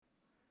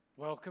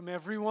Welcome,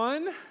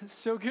 everyone.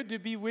 So good to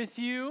be with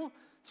you.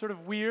 Sort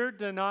of weird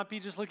to not be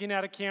just looking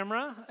at a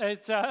camera.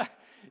 It's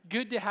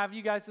good to have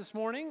you guys this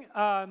morning.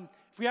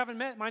 If we haven't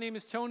met, my name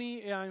is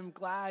Tony, and I'm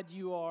glad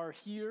you are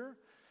here.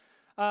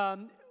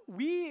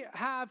 We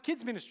have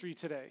kids ministry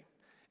today.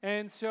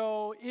 And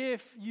so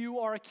if you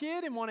are a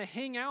kid and want to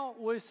hang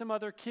out with some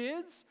other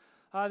kids,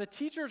 the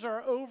teachers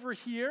are over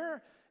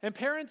here. And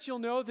parents, you'll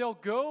know they'll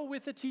go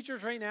with the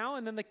teachers right now,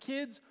 and then the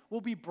kids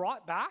will be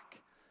brought back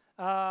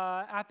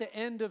at the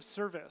end of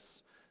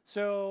service.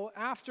 So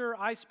after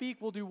I speak,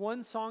 we'll do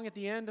one song at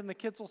the end, and the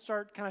kids will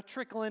start kind of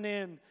trickling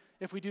in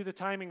if we do the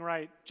timing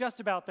right, just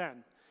about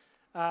then.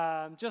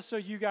 Just so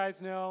you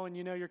guys know, and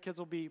you know your kids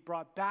will be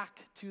brought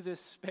back to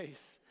this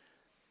space.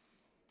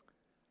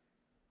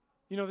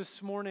 You know,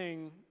 this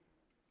morning,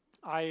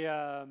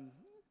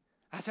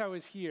 as I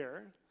was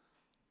here,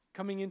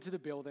 coming into the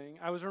building,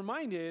 I was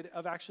reminded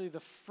of actually the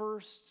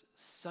first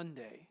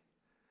Sunday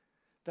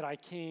that I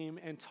came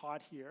and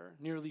taught here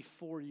nearly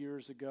 4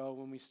 years ago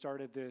when we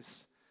started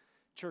this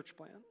church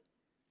plant.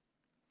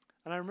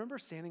 And I remember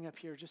standing up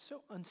here just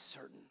so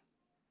uncertain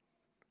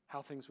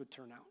how things would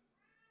turn out.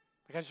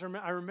 Like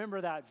I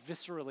remember that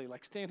viscerally,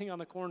 like standing on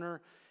the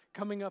corner,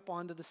 coming up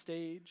onto the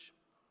stage.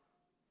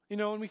 You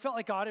know, and we felt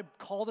like God had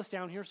called us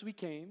down here, so we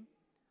came.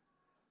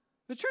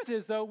 The truth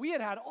is, though, we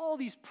had all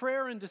these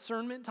prayer and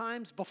discernment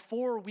times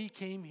before we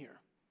came here.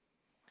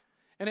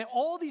 And at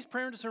all these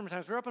prayer and discernment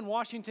times, we were up in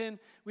Washington,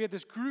 we had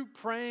this group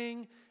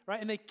praying,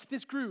 right? And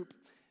this group,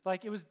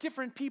 like it was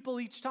different people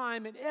each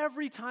time, and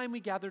every time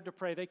we gathered to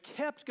pray, they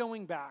kept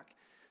going back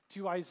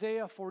to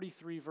Isaiah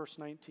 43, verse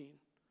 19.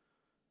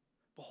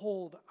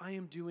 Behold, I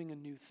am doing a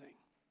new thing.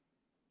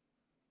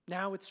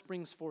 Now it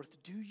springs forth.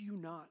 Do you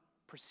not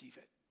perceive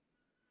it?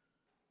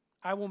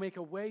 I will make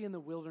a way in the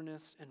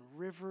wilderness and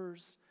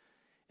rivers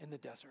in the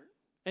desert.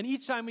 And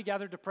each time we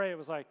gathered to pray, it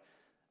was like,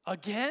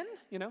 again?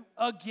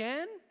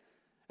 Again?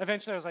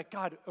 Eventually I was like,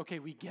 God, okay,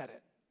 we get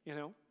it,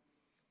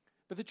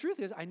 But the truth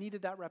is, I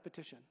needed that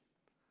repetition.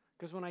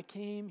 Because when I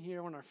came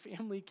here, when our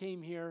family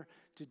came here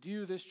to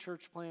do this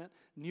church plant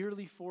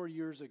nearly 4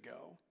 years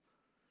ago,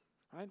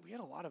 right, we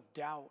had a lot of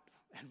doubt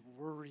and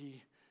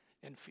worry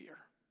and fear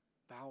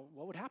about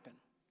what would happen.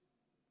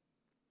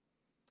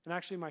 And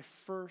actually, my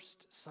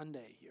first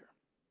Sunday here,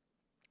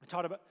 I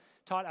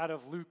taught out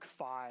of Luke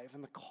 5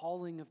 and the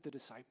calling of the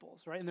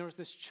disciples, right? And there was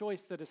this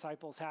choice the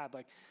disciples had,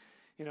 like,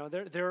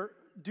 they're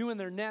doing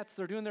their nets,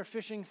 they're doing their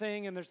fishing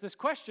thing, and there's this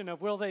question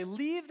of, will they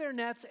leave their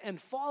nets and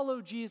follow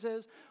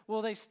Jesus?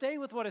 Will they stay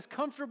with what is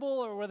comfortable,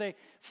 or will they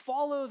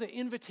follow the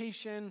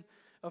invitation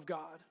of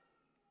God?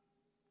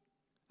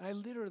 And I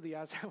literally,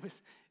 as I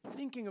was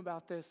thinking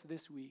about this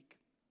week,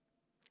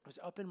 I was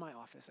up in my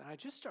office, and I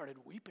just started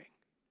weeping.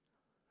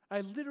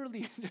 I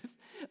literally just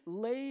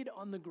laid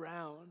on the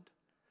ground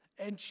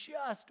and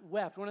just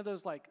wept. One of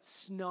those like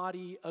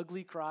snotty,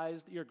 ugly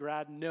cries that you're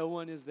glad no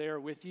one is there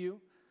with you.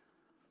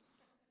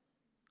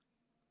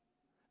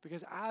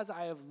 Because as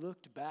I have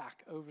looked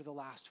back over the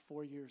last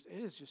 4 years,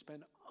 it has just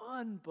been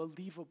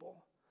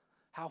unbelievable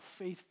how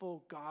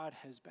faithful God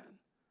has been,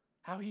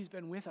 how he's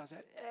been with us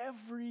at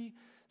every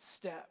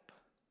step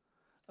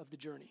of the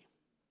journey.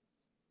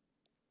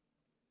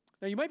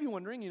 Now, you might be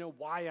wondering,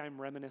 why I'm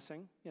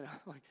reminiscing,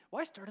 like,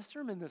 why start a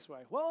sermon this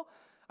way? Well,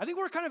 I think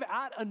we're kind of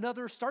at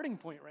another starting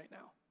point right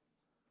now.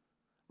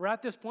 We're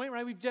at this point,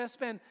 right? We've just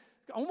been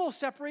almost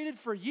separated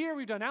for a year.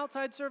 We've done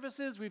outside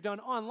services. We've done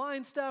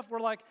online stuff. We're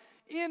like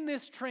in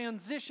this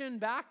transition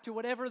back to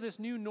whatever this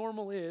new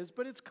normal is,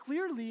 but it's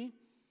clearly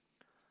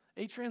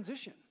a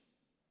transition.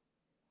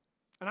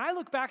 And I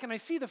look back and I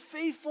see the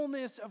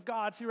faithfulness of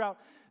God throughout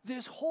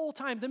this whole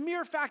time. The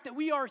mere fact that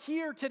we are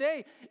here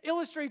today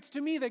illustrates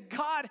to me that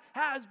God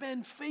has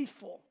been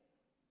faithful.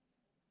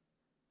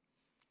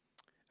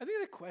 I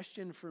think the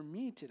question for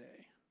me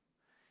today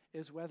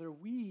is whether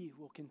we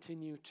will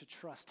continue to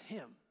trust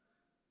him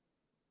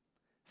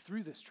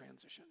through this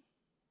transition.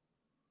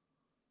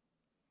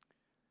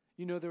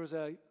 There was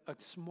a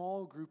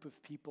small group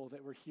of people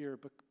that were here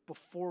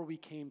before we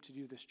came to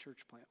do this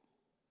church plant.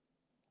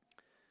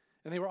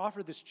 And they were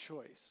offered this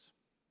choice.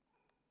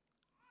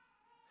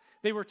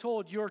 They were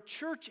told, your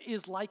church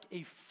is like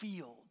a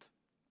field.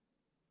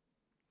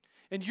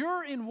 And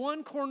you're in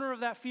one corner of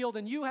that field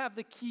and you have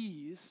the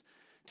keys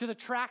to the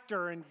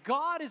tractor, and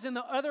God is in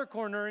the other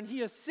corner and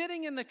he is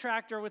sitting in the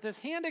tractor with his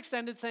hand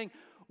extended saying,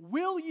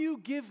 will you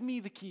give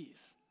me the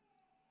keys?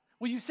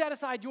 Will you set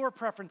aside your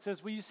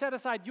preferences? Will you set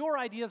aside your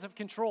ideas of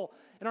control?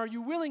 And are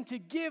you willing to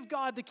give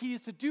God the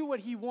keys to do what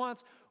he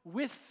wants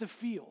with the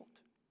field?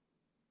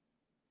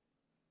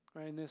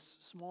 Right, and this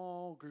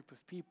small group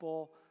of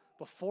people,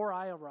 before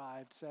I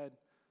arrived, said,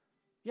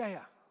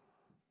 yeah,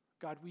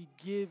 God, we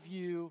give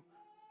you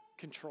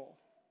control.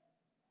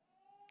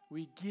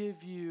 We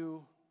give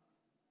you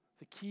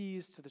the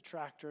keys to the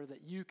tractor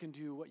that you can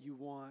do what you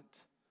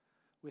want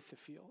with the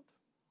field.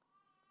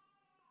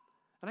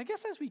 And I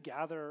guess as we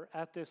gather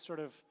at this sort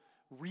of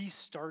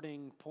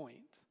restarting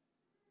point,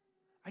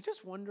 I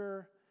just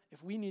wonder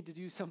if we need to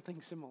do something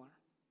similar.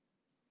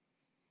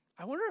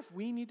 I wonder if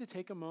we need to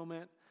take a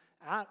moment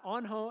at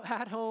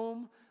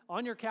home,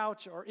 on your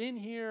couch, or in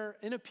here,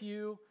 in a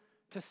pew,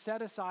 to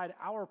set aside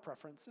our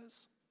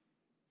preferences,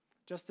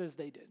 just as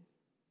they did.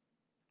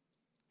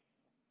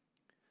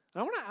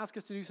 And I want to ask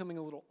us to do something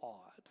a little odd.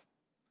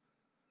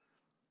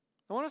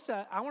 I want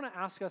to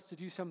ask us to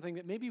do something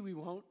that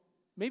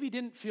maybe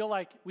didn't feel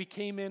like we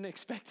came in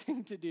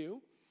expecting to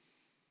do.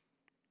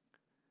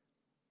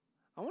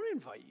 I want to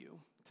invite you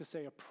to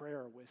say a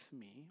prayer with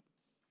me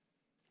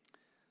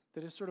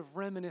that is sort of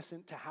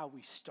reminiscent to how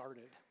we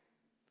started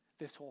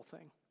this whole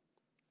thing,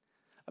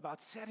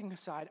 about setting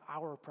aside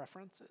our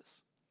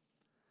preferences.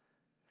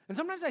 And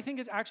sometimes I think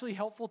it's actually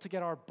helpful to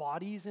get our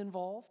bodies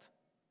involved.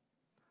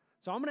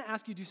 So I'm going to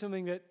ask you to do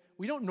something that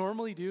we don't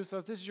normally do. So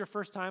if this is your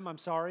first time, I'm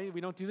sorry.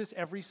 We don't do this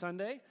every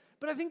Sunday.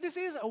 But I think this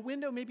is a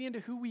window maybe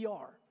into who we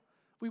are.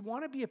 We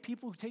want to be a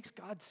people who takes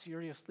God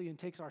seriously and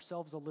takes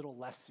ourselves a little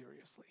less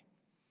seriously.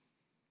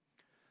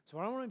 So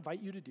what I want to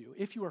invite you to do,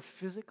 if you are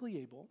physically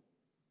able,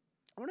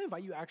 I want to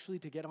invite you actually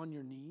to get on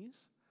your knees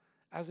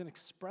as an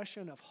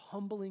expression of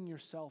humbling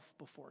yourself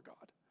before God.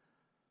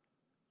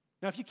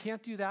 Now, if you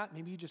can't do that,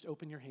 maybe you just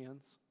open your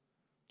hands.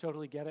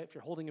 Totally get it. If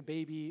you're holding a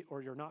baby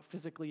or you're not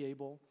physically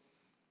able.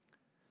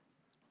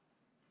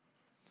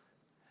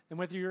 And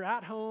whether you're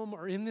at home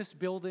or in this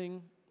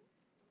building,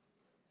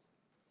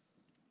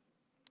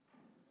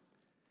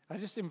 I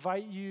just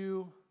invite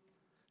you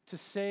to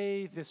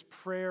say this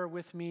prayer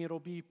with me. It'll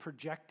be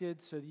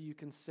projected so that you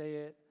can say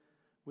it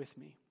with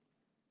me.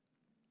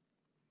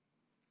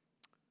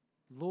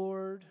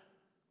 Lord,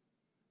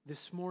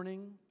 this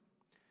morning,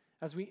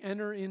 as we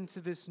enter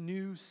into this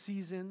new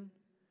season,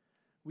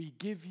 we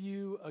give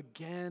you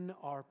again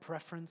our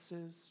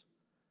preferences.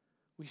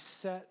 We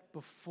set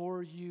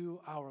before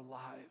you our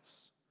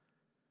lives.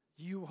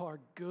 You are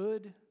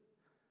good.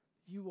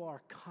 You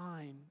are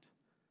kind.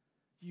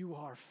 You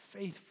are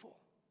faithful.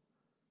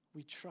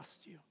 We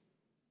trust you.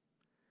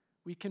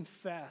 We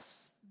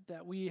confess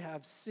that we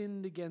have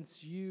sinned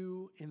against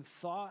you in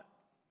thought,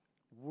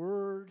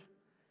 word,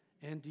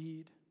 and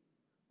deed,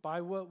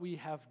 by what we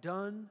have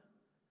done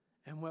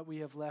and what we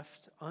have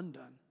left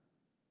undone.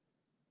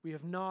 We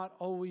have not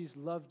always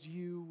loved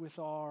you with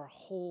our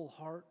whole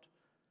heart.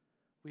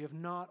 We have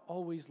not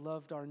always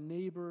loved our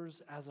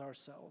neighbors as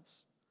ourselves.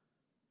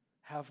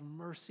 Have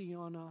mercy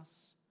on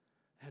us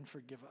and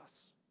forgive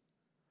us,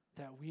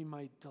 that we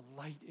might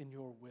delight in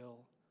your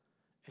will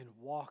and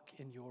walk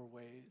in your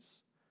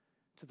ways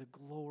to the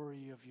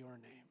glory of your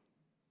name.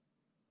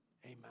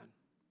 Amen.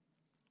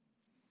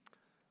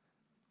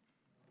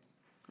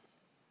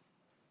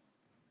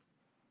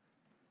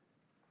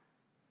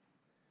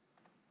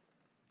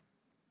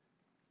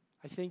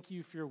 I thank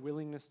you for your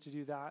willingness to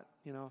do that.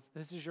 You know, if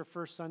this is your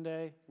first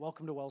Sunday,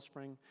 welcome to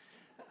Wellspring.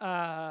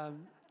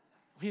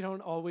 We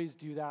don't always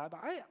do that, but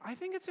I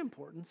think it's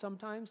important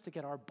sometimes to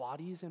get our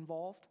bodies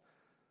involved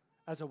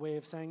as a way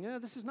of saying,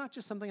 this is not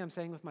just something I'm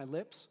saying with my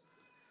lips,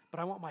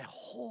 but I want my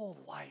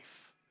whole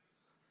life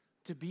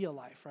to be a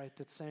life, right,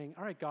 that's saying,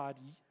 all right, God,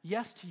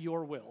 yes to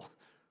your will.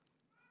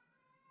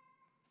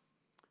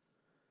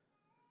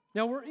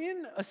 Now, we're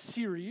in a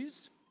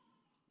series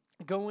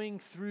going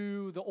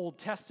through the Old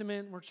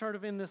Testament. We're sort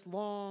of in this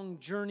long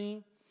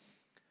journey.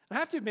 And I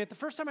have to admit, the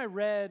first time I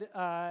read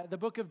the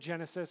book of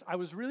Genesis, I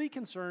was really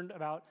concerned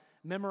about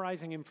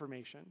memorizing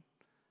information.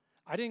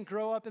 I didn't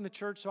grow up in the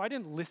church, so I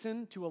didn't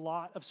listen to a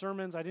lot of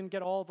sermons. I didn't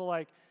get all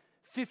the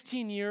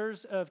 15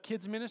 years of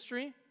kids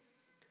ministry.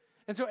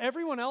 And so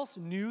everyone else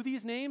knew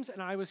these names,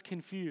 and I was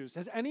confused.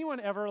 Has anyone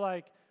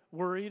ever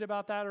worried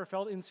about that or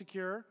felt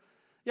insecure?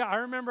 Yeah, I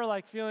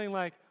remember feeling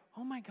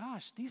oh my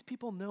gosh, these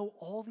people know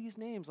all these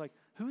names.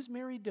 Who's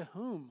married to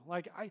whom?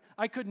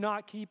 I could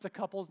not keep the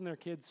couples and their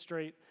kids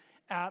straight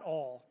at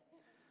all.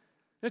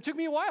 And it took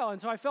me a while,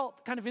 and so I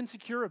felt kind of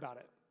insecure about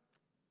it.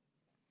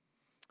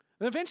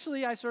 And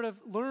eventually, I sort of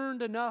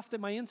learned enough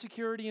that my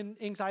insecurity and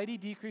anxiety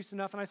decreased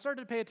enough, and I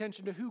started to pay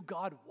attention to who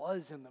God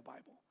was in the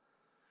Bible.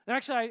 And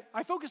actually,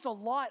 I focused a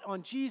lot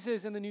on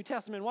Jesus in the New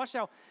Testament. Watch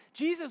how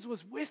Jesus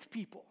was with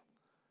people.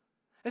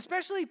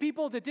 Especially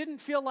people that didn't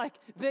feel like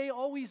they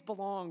always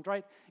belonged,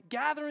 right?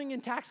 Gathering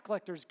in tax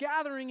collectors,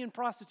 gathering in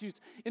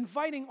prostitutes,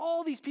 inviting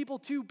all these people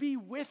to be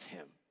with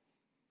him.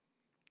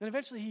 And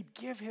eventually he'd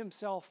give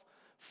himself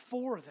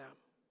for them.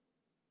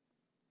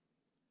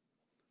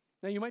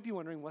 Now you might be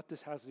wondering what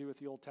this has to do with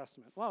the Old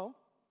Testament. Well,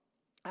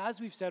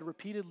 as we've said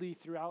repeatedly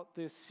throughout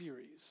this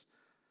series,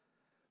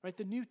 right,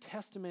 the New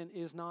Testament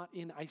is not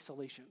in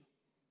isolation.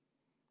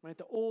 Right?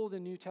 The Old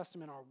and New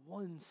Testament are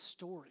one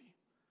story.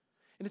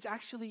 And it's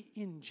actually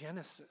in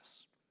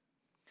Genesis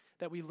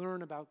that we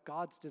learn about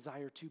God's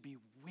desire to be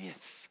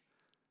with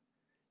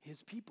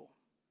his people.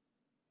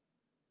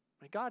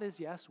 Right? God is,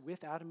 yes,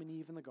 with Adam and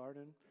Eve in the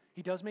garden.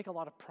 He does make a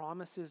lot of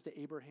promises to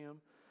Abraham.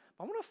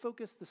 But I want to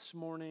focus this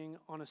morning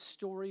on a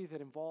story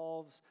that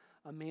involves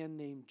a man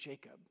named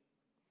Jacob,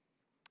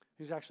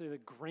 who's actually the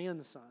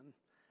grandson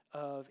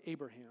of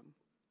Abraham.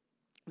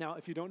 Now,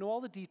 if you don't know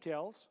all the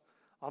details,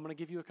 I'm going to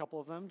give you a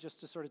couple of them just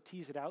to sort of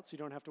tease it out so you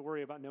don't have to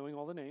worry about knowing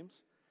all the names.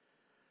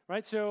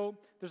 right? So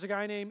there's a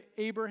guy named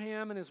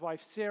Abraham and his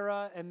wife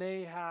Sarah, and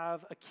they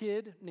have a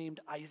kid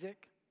named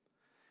Isaac.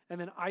 And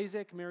then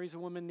Isaac marries a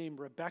woman named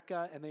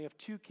Rebekah, and they have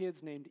two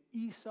kids named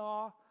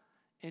Esau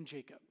and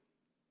Jacob.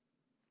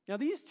 Now,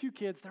 these two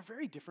kids, they're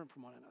very different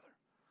from one another,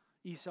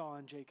 Esau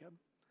and Jacob.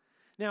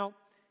 Now,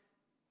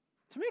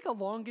 to make a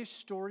longish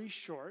story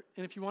short,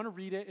 and if you want to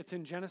read it, it's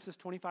in Genesis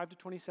 25 to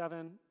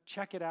 27.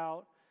 Check it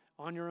out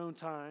on your own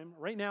time.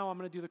 Right now, I'm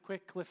going to do the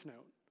quick cliff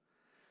note.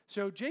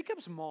 So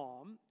Jacob's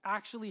mom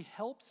actually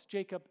helps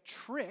Jacob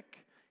trick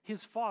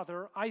his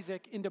father,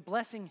 Isaac, into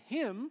blessing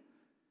him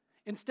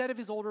instead of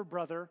his older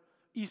brother,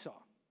 Esau,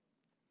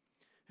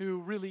 who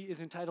really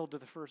is entitled to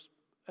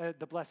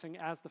the blessing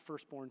as the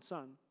firstborn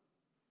son.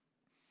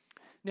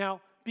 Now,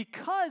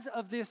 because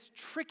of this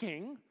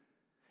tricking,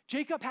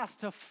 Jacob has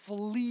to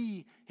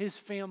flee his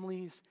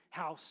family's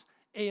house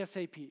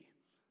ASAP,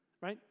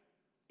 right?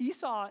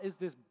 Esau is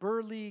this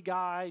burly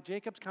guy.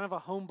 Jacob's kind of a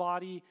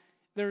homebody.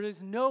 There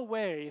is no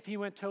way if he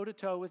went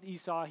toe-to-toe with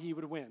Esau, he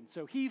would win.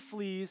 So he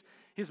flees.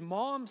 His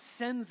mom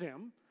sends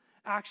him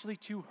actually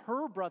to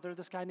her brother,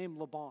 this guy named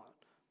Laban.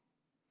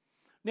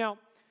 Now,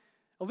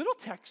 a little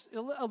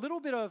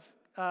bit of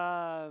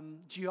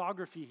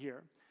geography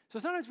here. So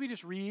sometimes we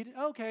just read,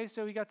 okay,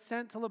 so he got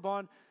sent to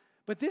Laban.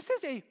 But this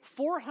is a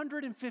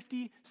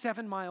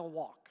 457-mile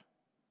walk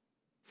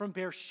from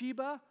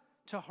Beersheba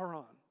to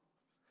Haran.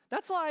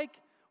 That's like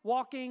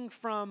walking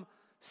from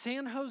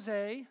San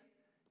Jose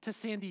to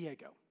San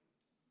Diego.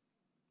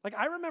 Like,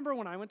 I remember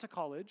when I went to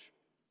college,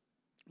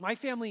 my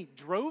family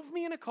drove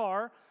me in a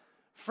car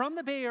from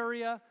the Bay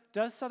Area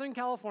to Southern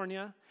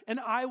California, and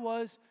I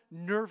was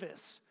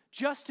nervous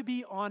just to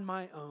be on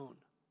my own.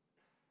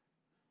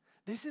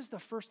 This is the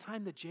first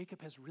time that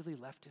Jacob has really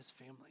left his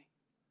family.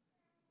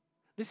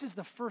 This is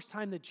the first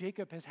time that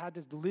Jacob has had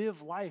to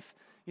live life,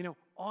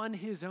 on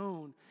his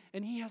own.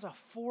 And he has a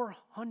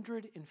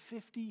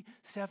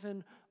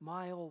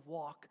 457-mile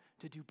walk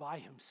to do by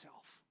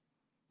himself.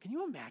 Can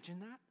you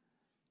imagine that?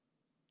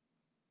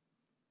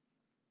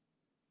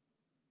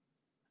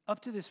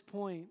 Up to this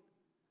point,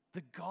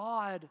 the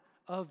God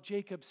of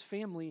Jacob's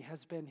family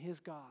has been his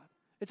God.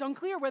 It's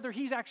unclear whether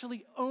he's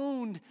actually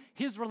owned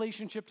his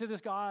relationship to this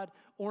God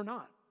or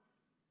not.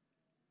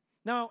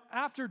 Now,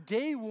 after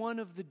day one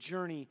of the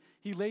journey,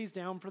 he lays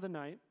down for the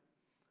night.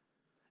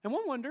 And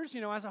one wonders,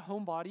 as a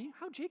homebody,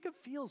 how Jacob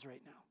feels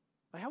right now.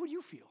 Like, how would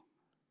you feel?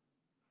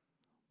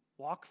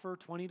 Walk for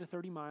 20 to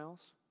 30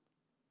 miles.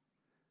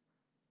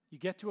 You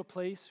get to a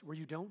place where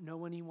you don't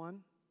know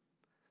anyone.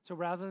 So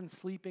rather than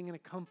sleeping in a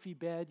comfy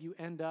bed, you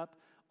end up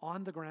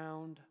on the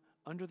ground,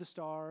 under the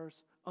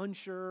stars,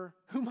 unsure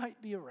who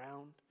might be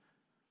around.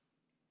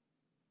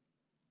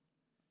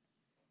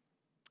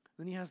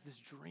 Then he has this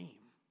dream.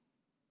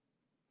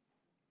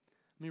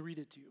 Let me read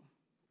it to you.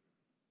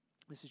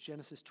 This is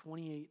Genesis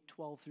 28,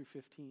 12 through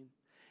 15.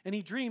 And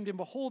he dreamed, and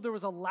behold, there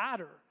was a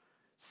ladder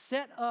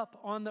set up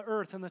on the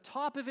earth, and the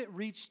top of it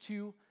reached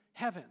to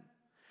heaven.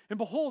 And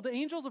behold, the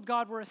angels of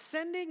God were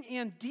ascending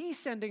and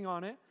descending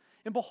on it.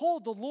 And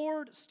behold, the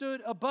Lord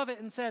stood above it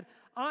and said,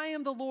 I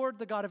am the Lord,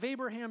 the God of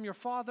Abraham, your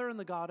father, and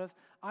the God of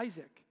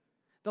Isaac.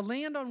 The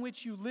land on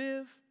which you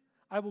live,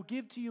 I will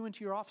give to you and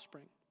to your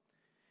offspring.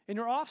 And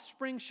your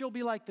offspring shall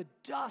be like the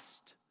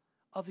dust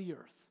of the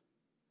earth.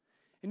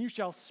 And you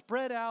shall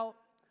spread out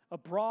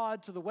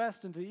abroad to the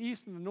west and to the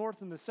east and the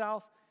north and the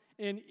south.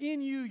 And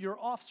in you, your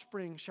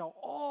offspring, shall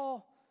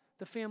all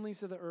the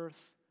families of the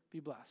earth be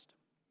blessed.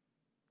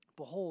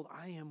 Behold,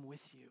 I am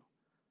with you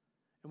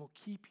and will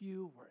keep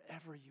you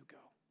wherever you go.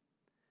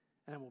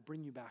 And I will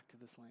bring you back to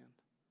this land.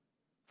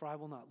 For I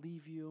will not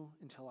leave you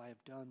until I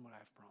have done what I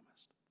have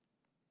promised.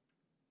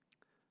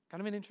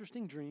 Kind of an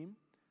interesting dream.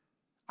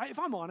 If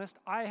I'm honest,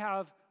 I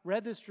have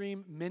read this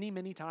dream many,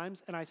 many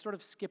times, and I sort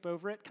of skip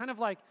over it. Kind of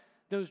like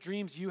those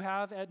dreams you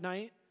have at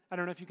night. I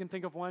don't know if you can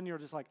think of one. You're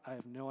just like, I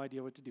have no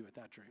idea what to do with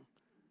that dream.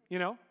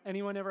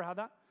 Anyone ever had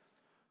that?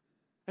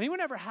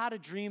 Anyone ever had a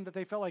dream that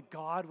they felt like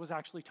God was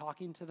actually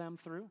talking to them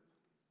through?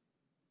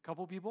 A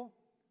couple people?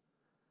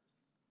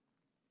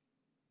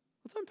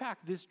 Let's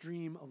unpack this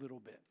dream a little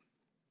bit.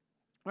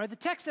 All right, the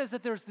text says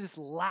that there's this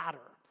ladder,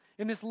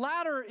 and this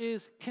ladder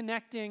is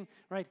connecting,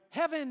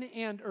 heaven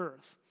and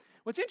earth.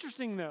 What's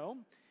interesting, though,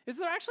 is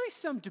there actually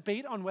some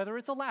debate on whether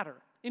it's a ladder.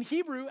 In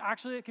Hebrew,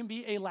 actually, it can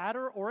be a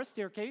ladder or a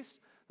staircase.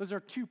 Those are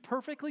two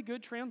perfectly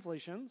good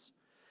translations.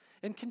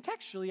 And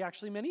contextually,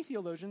 actually, many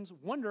theologians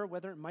wonder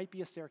whether it might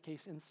be a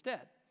staircase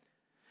instead.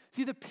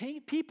 See, the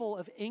people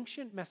of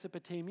ancient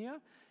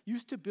Mesopotamia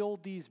used to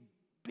build these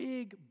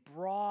big,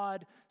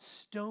 broad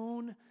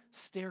stone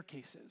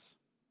staircases.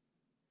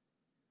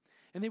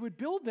 And they would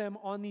build them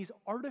on these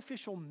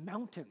artificial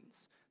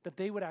mountains that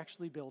they would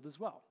actually build as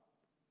well.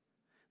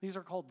 These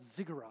are called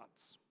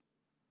ziggurats.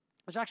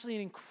 There's actually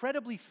an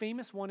incredibly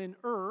famous one in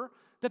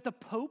that the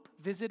Pope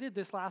visited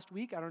this last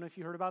week. I don't know if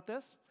you heard about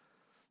this.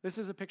 This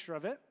is a picture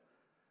of it.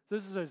 So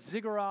this is a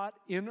ziggurat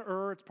in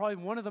It's probably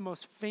one of the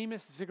most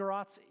famous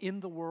ziggurats in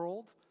the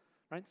world,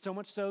 right? So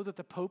much so that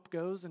the Pope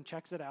goes and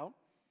checks it out.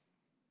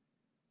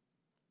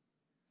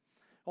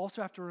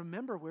 also have to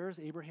remember, where is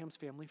Abraham's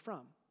family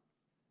from?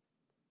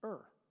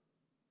 Ur.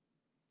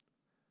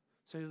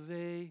 So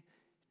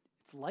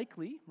it's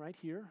likely, right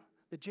here,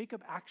 that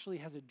Jacob actually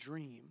has a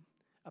dream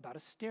about a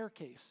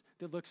staircase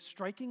that looks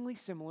strikingly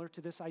similar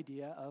to this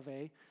idea of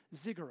a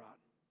ziggurat.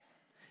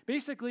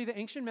 Basically, the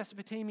ancient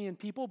Mesopotamian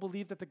people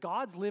believed that the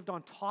gods lived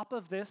on top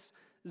of this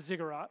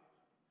ziggurat,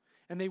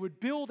 and they would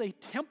build a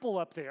temple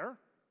up there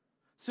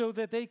so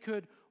that they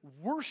could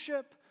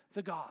worship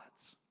the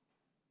gods.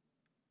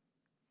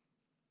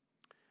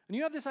 And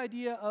you have this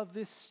idea of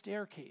this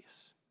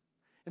staircase.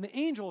 And the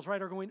angels,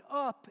 right, are going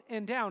up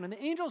and down. And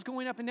the angels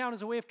going up and down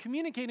is a way of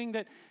communicating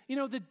that,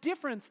 the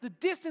difference, the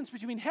distance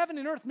between heaven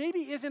and earth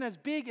maybe isn't as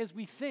big as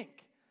we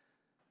think.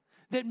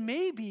 That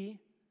maybe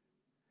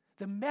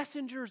the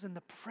messengers and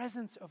the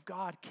presence of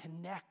God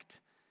connect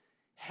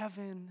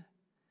heaven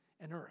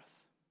and earth.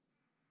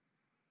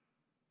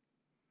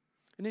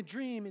 In a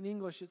dream, in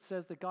English, it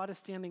says that God is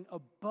standing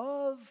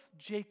above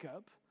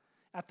Jacob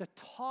at the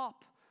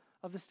top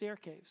of the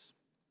staircase.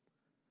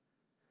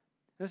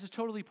 This is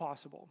totally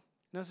possible.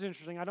 Now, this is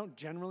interesting. I don't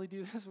generally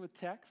do this with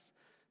text,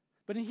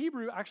 but in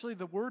Hebrew, actually,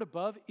 the word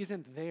above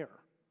isn't there.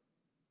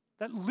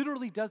 That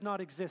literally does not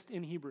exist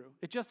in Hebrew.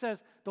 It just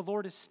says the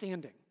Lord is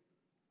standing.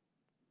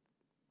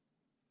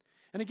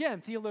 And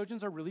again,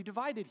 theologians are really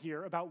divided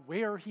here about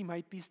where he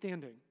might be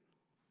standing.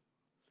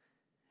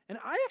 And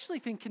I actually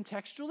think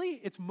contextually,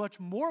 it's much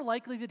more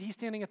likely that he's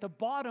standing at the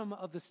bottom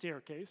of the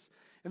staircase.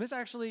 And this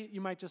actually, you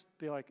might just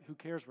be like, who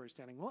cares where he's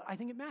standing? Well, I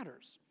think it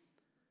matters.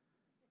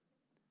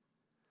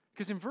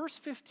 Because in verse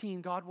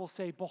 15, God will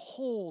say,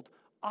 behold,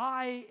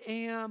 I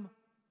am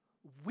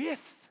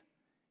with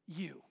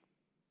you.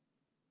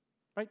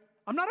 Right?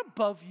 I'm not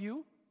above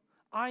you.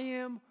 I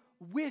am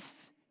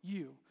with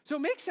you. So it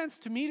makes sense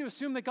to me to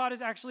assume that God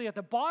is actually at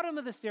the bottom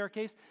of the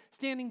staircase,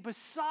 standing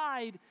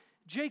beside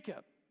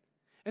Jacob.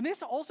 And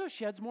this also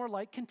sheds more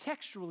light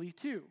contextually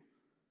too.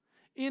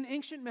 In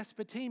ancient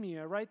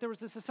Mesopotamia, right, there was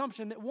this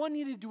assumption that one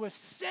needed to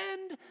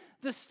ascend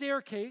the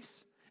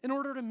staircase in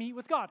order to meet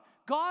with God.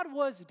 God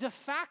was de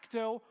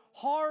facto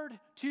hard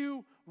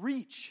to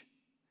reach.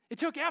 It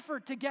took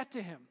effort to get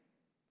to him.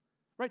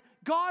 Right?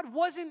 God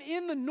wasn't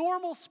in the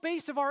normal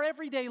space of our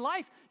everyday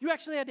life. You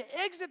actually had to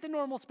exit the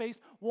normal space,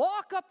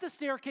 walk up the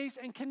staircase,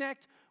 and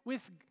connect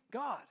with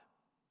God.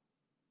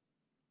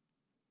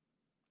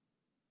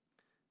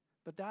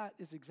 But that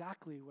is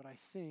exactly what I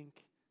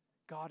think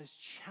God is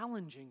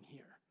challenging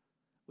here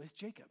with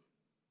Jacob.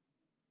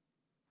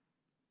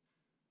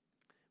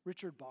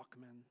 Richard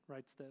Bachman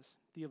writes this,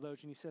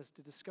 theologian. He says,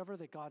 to discover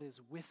that God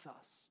is with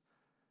us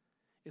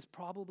is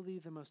probably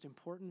the most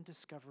important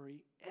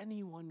discovery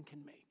anyone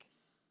can make.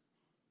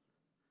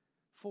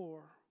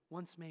 For,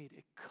 once made,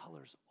 it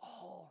colors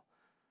all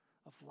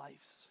of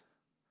life's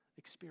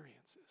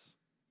experiences.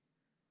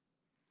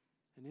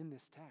 And in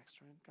this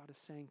text, right, God is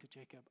saying to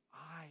Jacob,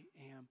 I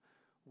am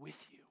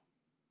with you.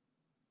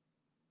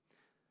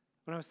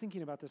 When I was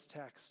thinking about this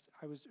text,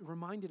 I was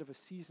reminded of a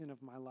season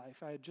of my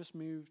life.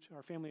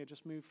 Our family had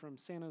just moved from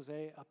San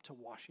Jose up to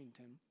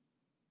Washington.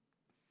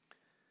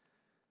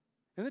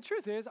 And the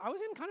truth is, I was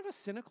in kind of a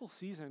cynical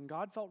season.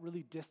 God felt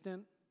really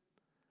distant.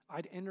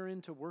 I'd enter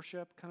into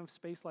worship kind of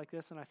space like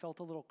this, and I felt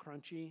a little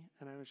crunchy,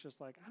 and I was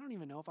just like, I don't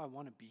even know if I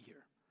want to be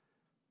here.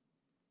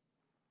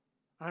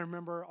 I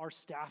remember our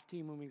staff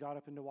team, when we got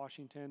up into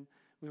Washington,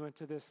 we went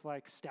to this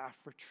staff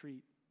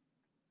retreat.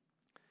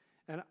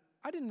 And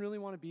I didn't really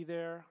want to be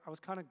there. I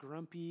was kind of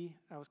grumpy.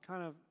 I was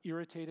kind of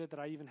irritated that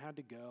I even had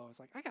to go. I was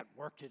like, I got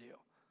work to do.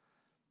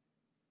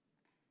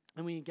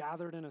 And we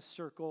gathered in a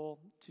circle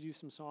to do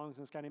some songs,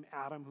 and this guy named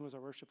Adam, who was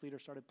our worship leader,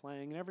 started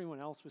playing, and everyone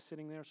else was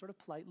sitting there sort of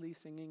politely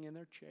singing in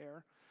their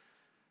chair.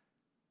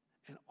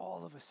 And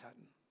all of a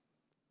sudden,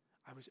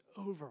 I was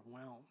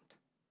overwhelmed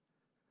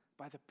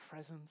by the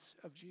presence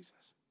of Jesus.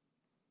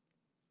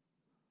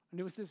 And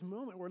it was this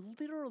moment where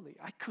literally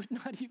I could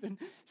not even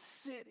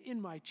sit in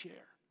my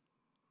chair.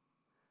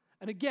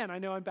 And again, I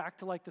know I'm back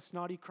to the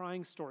snotty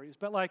crying stories,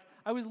 but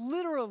I was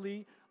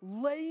literally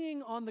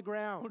laying on the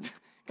ground,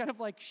 kind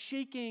of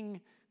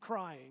shaking,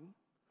 crying,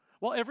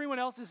 while everyone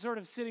else is sort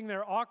of sitting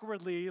there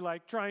awkwardly,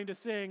 trying to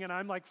sing, and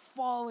I'm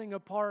falling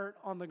apart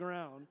on the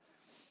ground.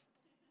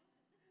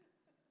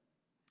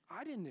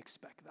 I didn't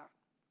expect that.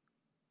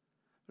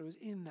 But it was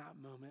in that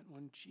moment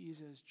when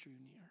Jesus drew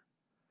near.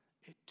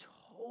 It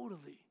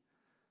totally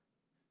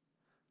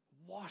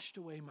washed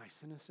away my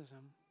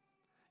cynicism.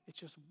 It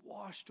just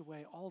washed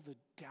away all the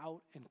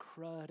doubt and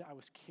crud I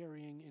was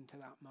carrying into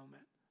that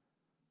moment.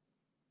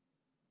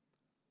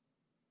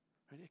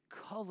 Right? It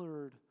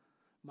colored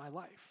my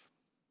life.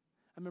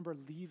 I remember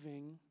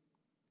leaving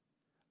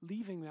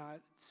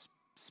that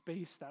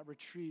space, that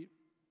retreat,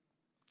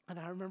 and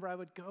I remember I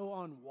would go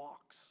on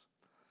walks.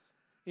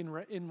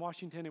 In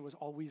Washington, it was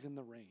always in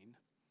the rain.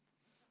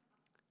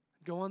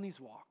 Go on these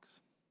walks.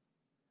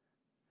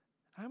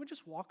 And I would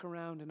just walk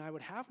around, and I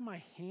would have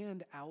my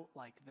hand out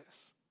like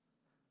this,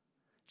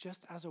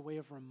 just as a way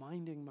of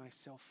reminding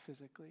myself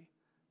physically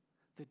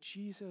that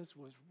Jesus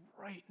was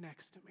right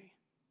next to me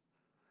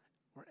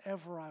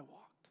wherever I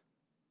walked,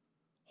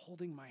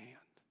 holding my hand.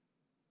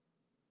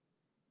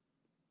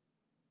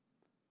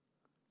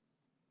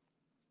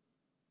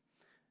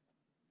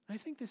 I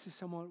think this is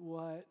somewhat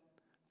what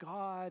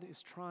God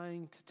is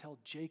trying to tell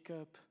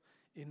Jacob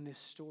in this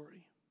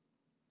story,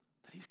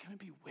 that he's going to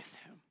be with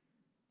him.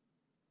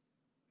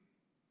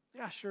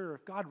 Yeah, sure,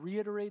 God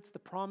reiterates the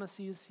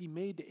promises he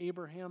made to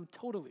Abraham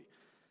totally,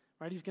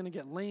 right? He's going to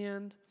get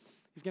land,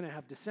 he's going to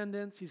have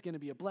descendants, he's going to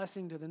be a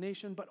blessing to the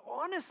nation. But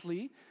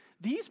honestly,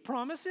 these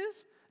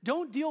promises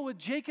don't deal with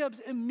Jacob's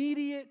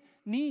immediate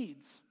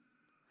needs.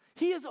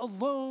 He is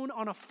alone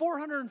on a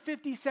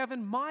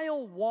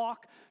 457-mile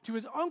walk to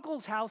his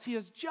uncle's house. He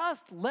has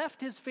just left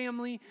his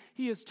family.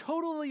 He is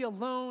totally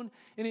alone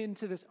and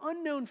into this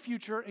unknown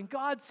future. And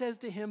God says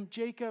to him,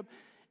 Jacob,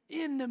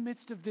 in the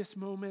midst of this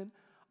moment,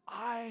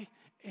 I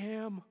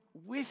am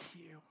with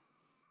you.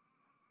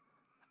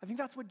 I think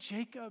that's what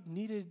Jacob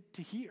needed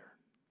to hear.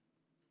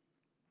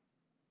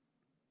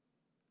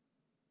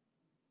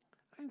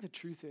 I think the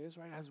truth is,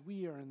 right, as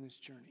we are in this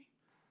journey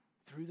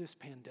through this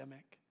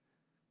pandemic,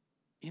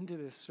 into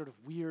this sort of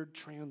weird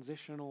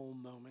transitional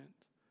moment,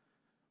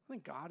 I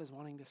think God is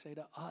wanting to say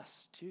to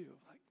us too,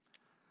 like,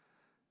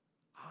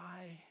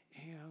 I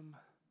am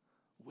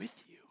with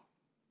you.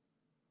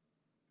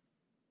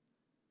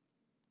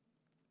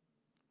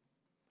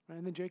 Right?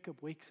 And then Jacob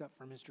wakes up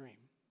from his dream.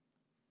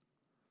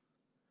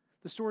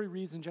 The story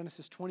reads in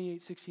Genesis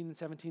 28, 16, and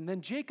 17,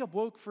 then Jacob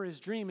woke for his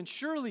dream and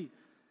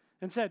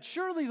said,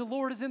 surely the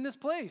Lord is in this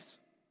place,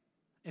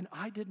 and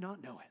I did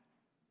not know it.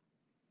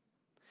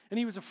 And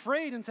he was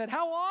afraid and said,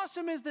 how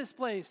awesome is this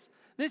place?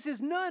 This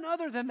is none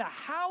other than the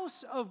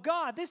house of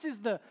God. This is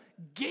the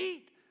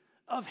gate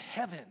of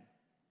heaven.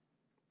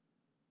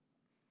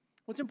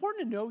 What's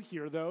important to note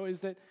here, though, is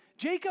that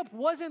Jacob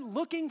wasn't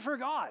looking for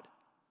God.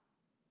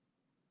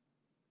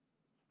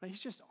 He's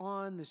just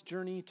on this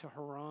journey to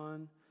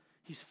Haran.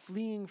 He's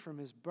fleeing from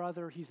his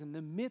brother. He's in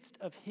the midst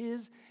of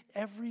his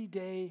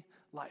everyday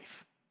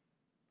life.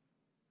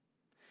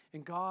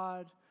 And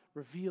God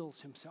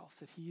reveals himself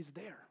that he's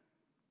there.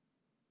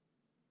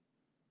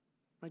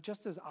 Right?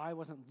 Just as I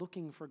wasn't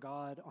looking for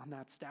God on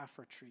that staff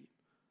retreat,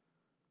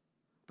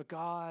 but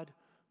God,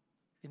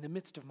 in the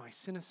midst of my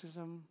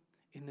cynicism,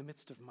 in the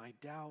midst of my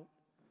doubt,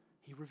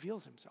 he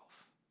reveals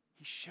himself.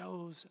 He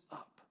shows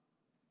up.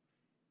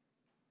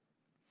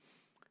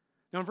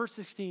 Now in verse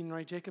 16,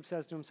 right, Jacob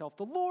says to himself,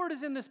 the Lord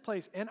is in this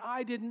place, and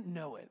I didn't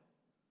know it.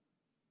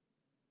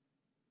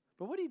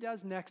 But what he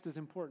does next is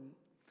important.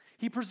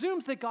 He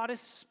presumes that God is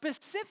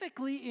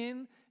specifically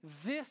in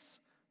this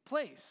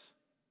place.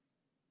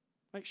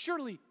 Right?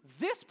 Surely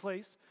this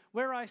place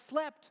where I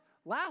slept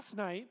last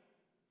night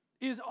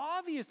is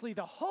obviously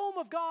the home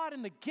of God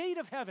and the gate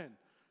of heaven.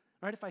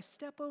 Right? If I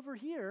step over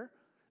here,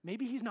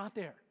 maybe he's not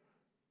there.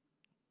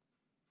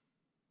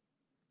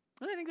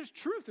 And I think there's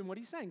truth in what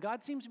he's saying.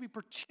 God seems to be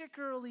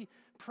particularly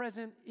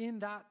present in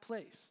that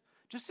place.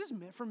 Just as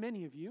for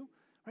many of you,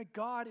 right,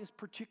 God is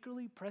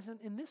particularly present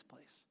in this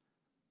place,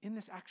 in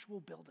this actual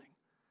building.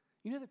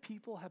 You know that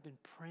people have been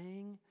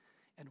praying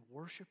and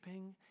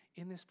worshiping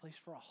in this place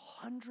for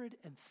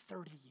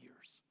 130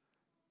 years.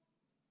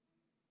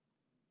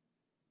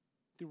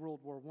 Through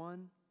World War I,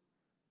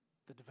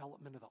 the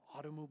development of the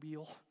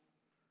automobile,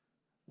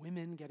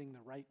 women getting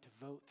the right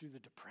to vote through the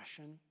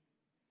Depression,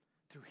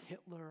 through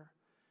Hitler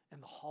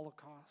and the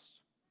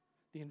Holocaust,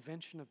 the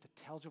invention of the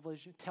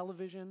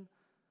television,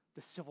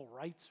 the Civil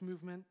Rights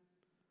Movement,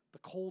 the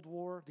Cold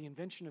War, the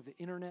invention of the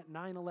internet,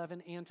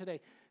 9/11, and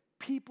today.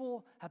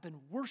 People have been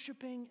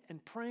worshiping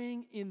and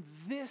praying in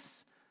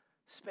this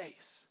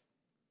space.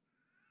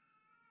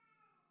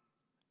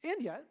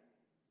 And yet,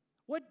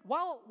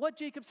 while what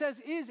Jacob says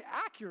is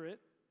accurate,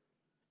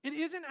 it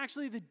isn't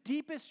actually the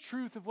deepest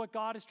truth of what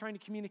God is trying to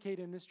communicate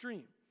in this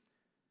dream.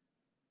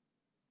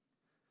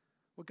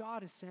 What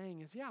God is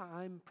saying is, yeah,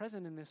 I'm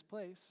present in this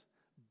place,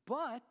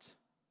 but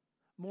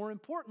more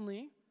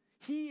importantly,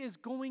 he is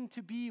going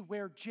to be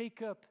where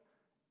Jacob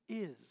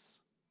is.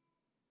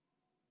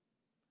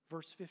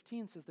 Verse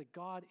 15 says that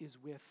God is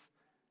with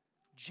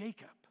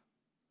Jacob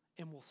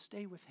and will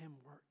stay with him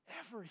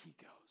wherever he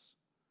goes.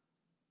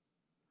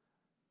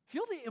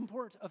 Feel the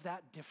import of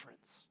that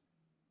difference.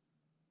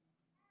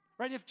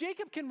 Right? If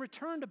Jacob can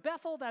return to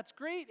Bethel, that's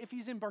great. If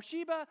he's in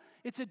Beersheba,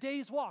 it's a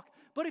day's walk.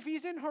 But if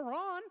he's in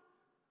Haran,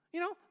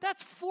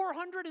 that's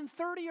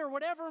 430 or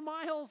whatever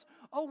miles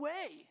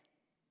away.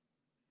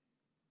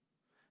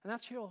 And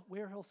that's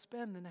where he'll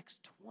spend the next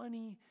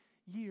 20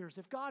 years.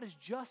 If God is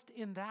just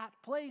in that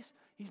place,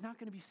 he's not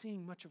going to be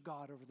seeing much of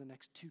God over the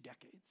next 2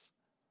 decades.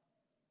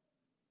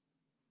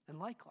 And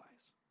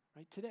likewise,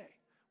 right, today,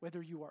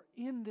 whether you are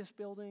in this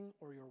building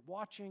or you're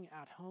watching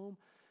at home,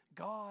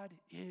 God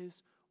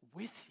is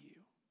with you.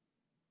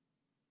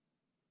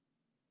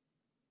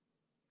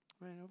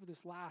 Right, over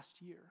this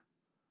last year,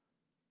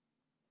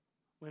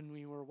 when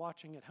we were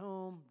watching at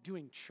home,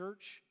 doing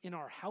church in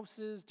our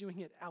houses, doing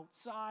it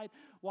outside,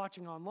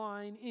 watching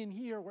online, in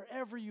here,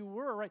 wherever you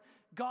were, right?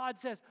 God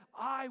says,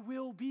 I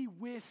will be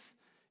with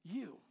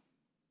you.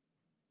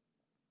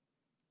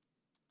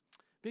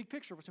 Big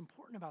picture, what's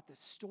important about this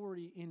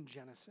story in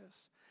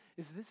Genesis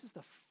is this is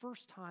the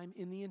first time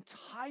in the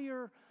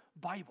entire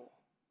Bible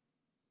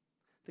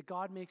that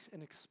God makes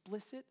an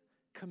explicit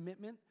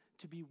commitment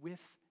to be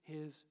with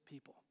his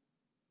people.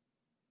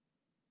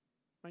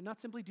 Right?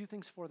 Not simply do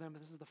things for them,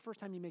 but this is the first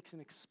time he makes an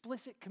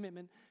explicit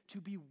commitment to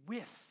be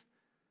with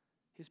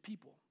his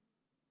people.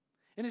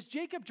 And as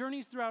Jacob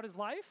journeys throughout his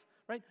life,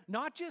 right,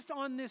 not just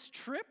on this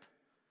trip,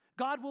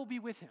 God will be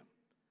with him.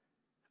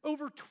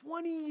 Over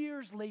 20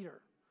 years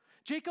later,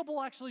 Jacob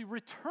will actually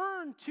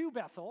return to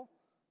Bethel,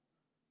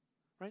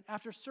 right,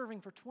 after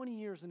serving for 20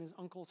 years in his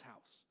uncle's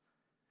house.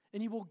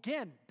 And he will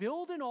again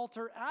build an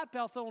altar at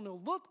Bethel, and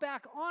he'll look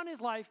back on his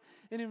life,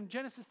 and in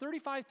Genesis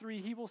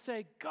 35:3, he will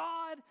say,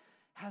 God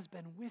has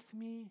been with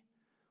me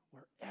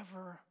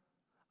wherever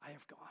I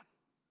have gone.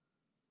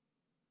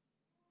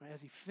 Right?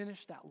 As he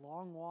finished that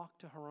long walk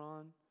to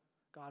Haran,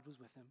 God was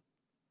with him.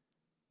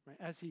 Right?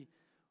 As he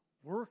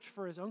worked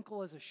for his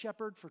uncle as a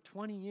shepherd for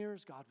 20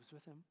 years, God was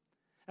with him.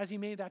 As he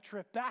made that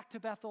trip back to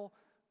Bethel,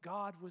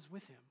 God was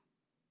with him.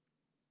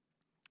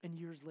 And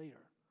years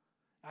later,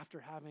 after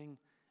having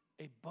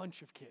a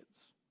bunch of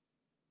kids,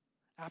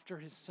 after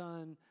his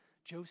son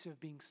Joseph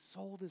being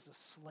sold as a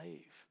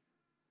slave,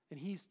 and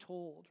he's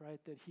told,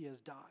 right, that he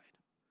has died.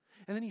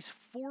 And then he's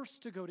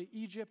forced to go to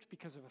Egypt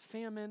because of a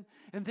famine.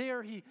 And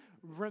there he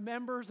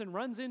remembers and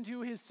runs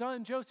into his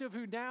son Joseph,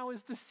 who now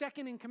is the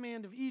second in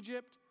command of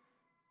Egypt.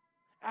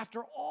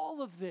 After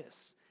all of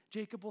this,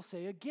 Jacob will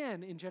say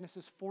again in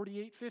Genesis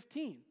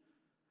 48:15,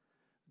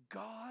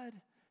 God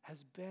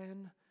has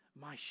been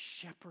my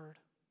shepherd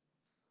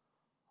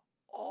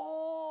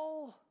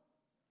all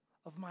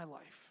of my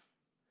life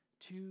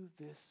to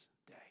this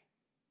day.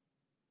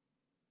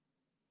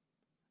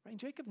 Right? And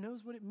Jacob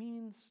knows what it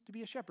means to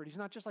be a shepherd. He's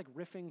not just like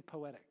riffing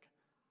poetic.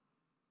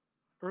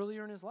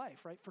 Earlier in his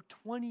life, right, for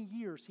 20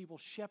 years, he will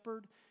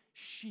shepherd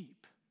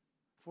sheep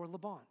for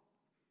Laban.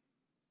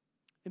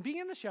 And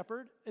being the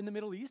shepherd in the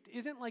Middle East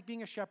isn't like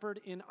being a shepherd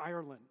in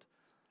Ireland.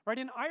 Right?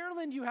 In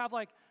Ireland, you have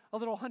like a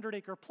little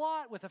 100-acre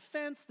plot with a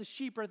fence. The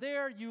sheep are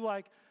there. You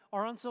like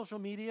are on social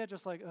media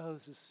just like, oh,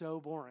 this is so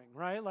boring,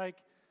 right? Like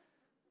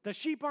the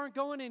sheep aren't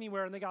going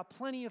anywhere and they got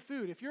plenty of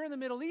food. If you're in the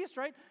Middle East,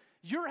 right,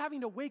 you're having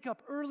to wake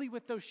up early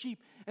with those sheep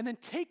and then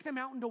take them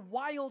out into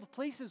wild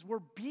places where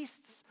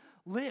beasts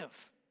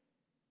live.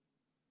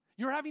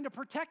 You're having to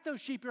protect those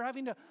sheep. You're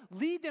having to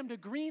lead them to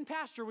green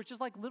pasture, which is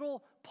like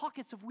little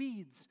pockets of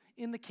weeds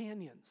in the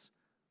canyons.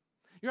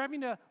 You're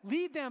having to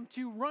lead them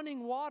to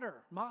running water,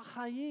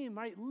 ma'chayim,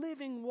 right,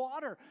 living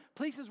water,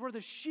 places where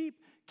the sheep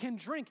can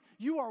drink.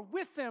 You are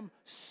with them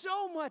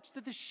so much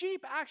that the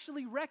sheep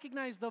actually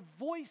recognize the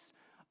voice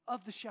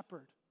of the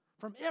shepherd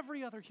from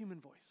every other human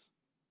voice.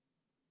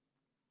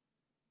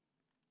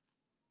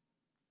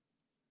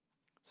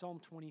 Psalm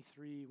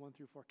 23, 1-4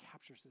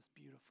 captures this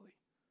beautifully.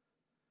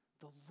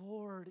 The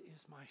Lord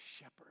is my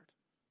shepherd.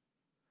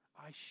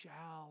 I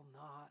shall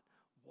not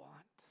want.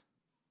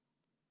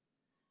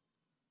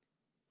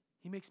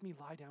 He makes me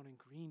lie down in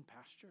green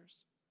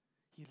pastures.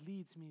 He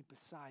leads me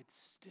beside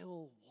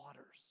still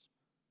waters.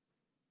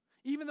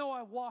 Even though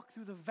I walk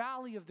through the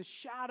valley of the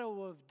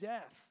shadow of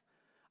death,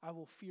 I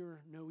will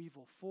fear no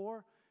evil,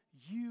 for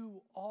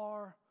you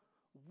are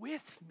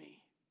with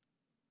me.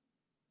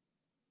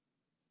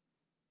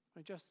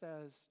 Just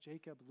as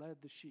Jacob led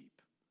the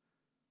sheep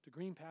to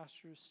green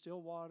pastures,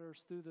 still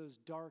waters, through those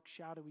dark,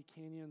 shadowy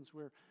canyons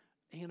where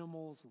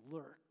animals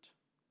lurked,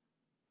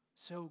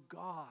 so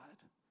God,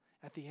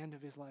 at the end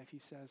of his life, he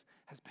says,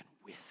 has been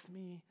with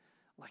me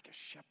like a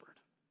shepherd,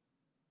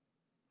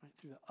 right,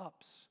 through the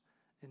ups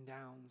and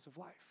downs of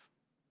life.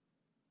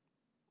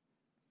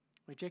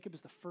 Right, Jacob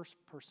is the first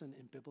person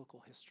in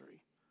biblical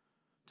history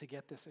to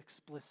get this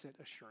explicit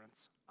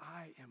assurance.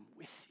 I am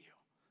with you.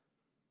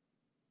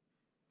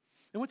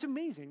 And what's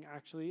amazing,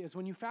 actually, is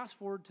when you fast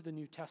forward to the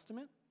New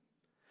Testament,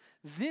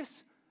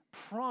 this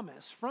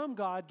promise from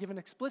God given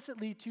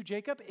explicitly to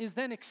Jacob is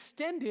then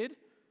extended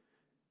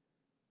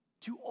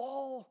to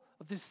all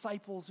of the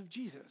disciples of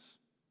Jesus.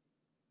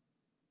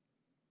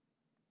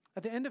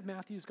 At the end of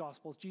Matthew's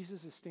Gospels,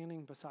 Jesus is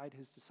standing beside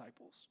his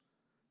disciples.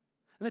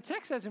 And the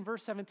text says in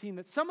verse 17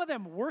 that some of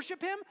them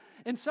worship him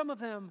and some of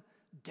them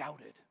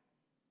doubted.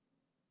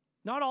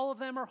 Not all of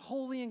them are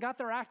holy and got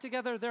their act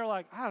together. They're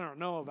like, I don't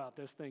know about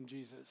this thing,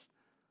 Jesus.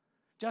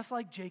 Just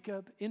like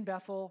Jacob in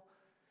Bethel,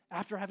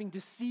 after having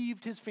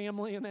deceived his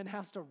family and then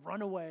has to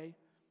run away,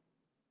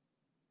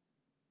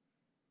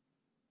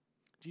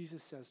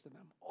 Jesus says to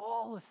them,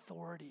 all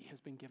authority has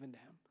been given to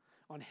him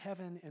on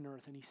heaven and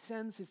earth. And he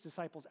sends his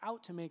disciples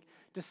out to make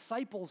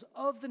disciples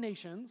of the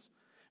nations.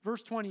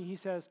 Verse 20, he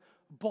says,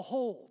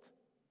 behold,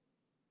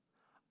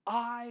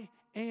 I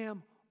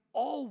am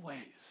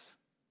always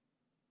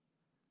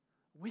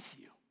with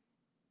you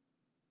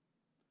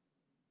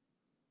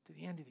to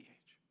the end of the age.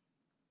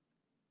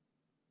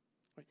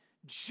 Right?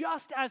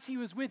 Just as he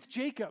was with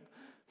Jacob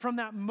from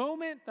that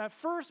moment, that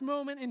first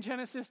moment in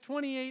Genesis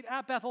 28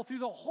 at Bethel, through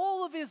the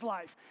whole of his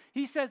life,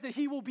 he says that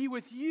he will be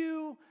with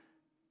you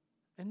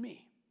and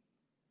me.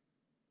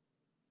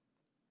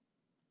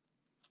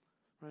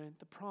 right?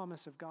 The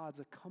promise of God's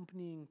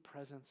accompanying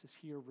presence is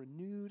here,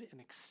 renewed and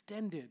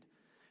extended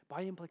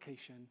by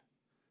implication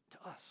to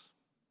us.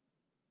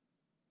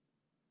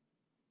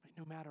 Right?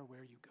 No matter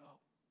where you go,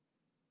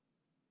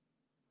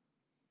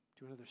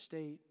 to another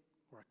state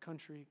or a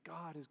country,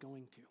 God is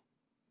going to.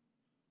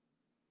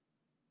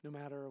 No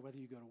matter whether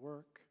you go to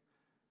work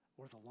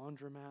or the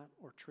laundromat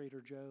or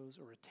Trader Joe's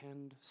or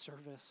attend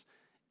service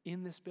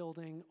in this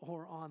building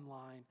or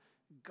online,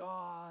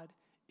 God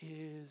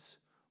is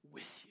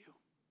with you.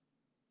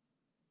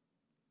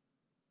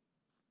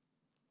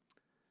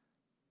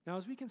 Now,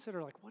 as we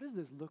consider, what does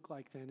this look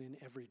like then in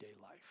everyday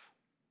life?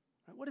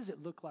 Right? What does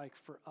it look like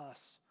for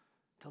us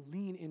to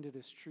lean into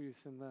this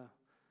truth in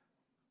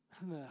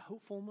the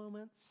hopeful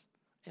moments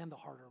and the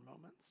harder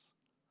moments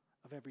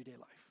of everyday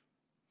life?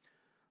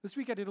 This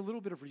week I did a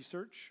little bit of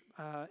research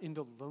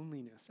into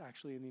loneliness,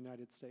 actually, in the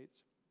United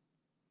States.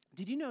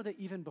 Did you know that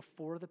even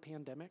before the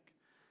pandemic,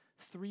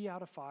 3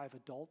 out of 5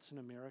 adults in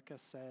America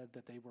said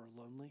that they were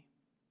lonely?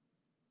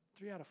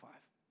 3 out of 5.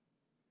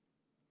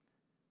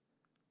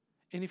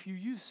 And if you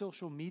use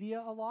social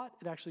media a lot,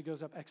 it actually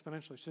goes up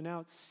exponentially. So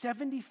now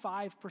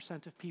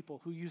 75% of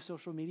people who use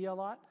social media a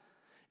lot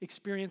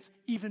experience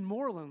even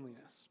more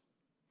loneliness.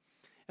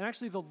 And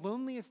actually, the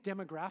loneliest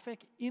demographic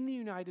in the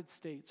United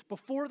States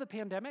before the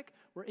pandemic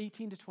were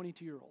 18 to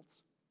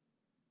 22-year-olds.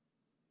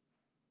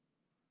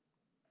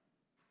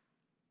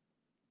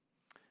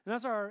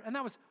 And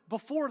that was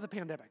before the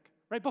pandemic,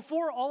 right?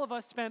 Before all of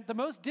us spent the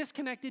most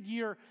disconnected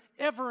year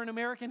ever in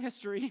American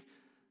history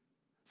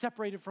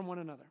separated from one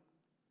another.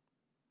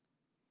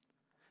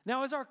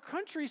 Now, as our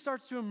country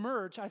starts to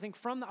emerge, I think,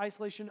 from the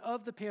isolation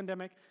of the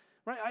pandemic,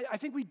 right, I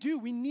think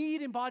we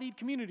need embodied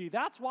community.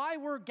 That's why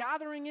we're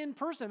gathering in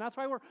person. That's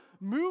why we're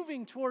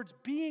moving towards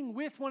being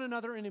with one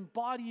another in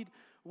embodied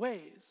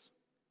ways.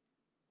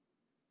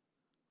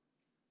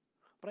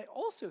 But I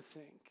also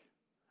think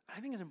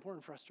it's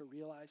important for us to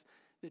realize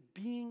that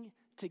being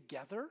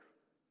together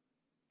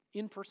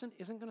in person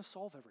isn't going to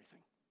solve everything.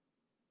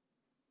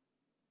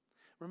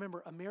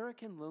 Remember,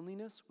 American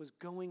loneliness was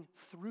going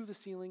through the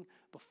ceiling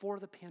before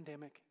the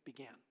pandemic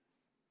began.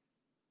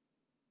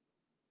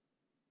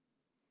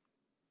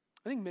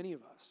 I think many of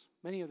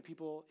the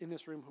people in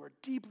this room who are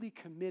deeply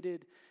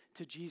committed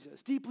to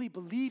Jesus, deeply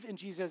believe in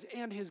Jesus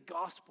and his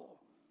gospel,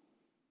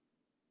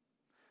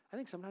 I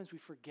think sometimes we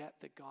forget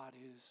that God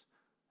is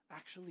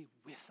actually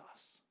with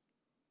us.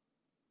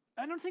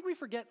 I don't think we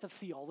forget the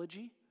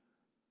theology,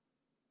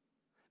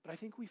 but I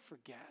think we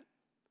forget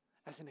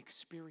as an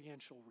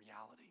experiential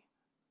reality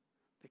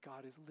that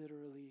God is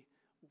literally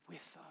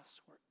with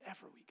us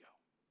wherever we go.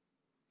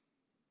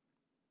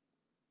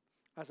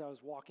 As I was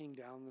walking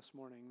down this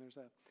morning, there's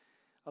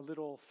a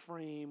little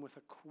frame with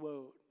a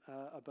quote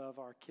above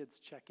our kids'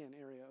 check-in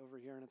area over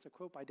here, and it's a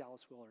quote by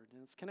Dallas Willard,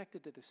 and it's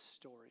connected to this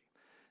story.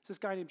 It's this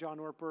guy named John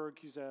Ortberg,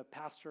 who's a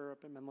pastor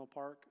up in Menlo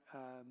Park,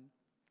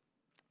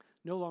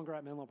 no longer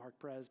at Menlo Park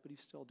Pres, but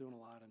he's still doing a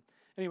lot. And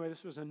anyway,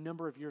 this was a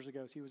number of years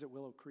ago, so he was at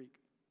Willow Creek,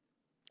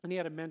 and he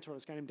had a mentor,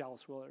 this guy named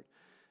Dallas Willard.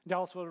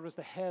 Dallas Willard was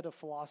the head of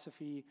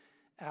philosophy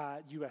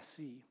at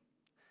USC.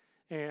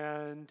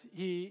 And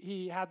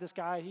he had this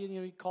guy,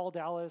 he'd call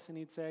Dallas and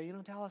he'd say,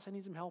 Dallas, I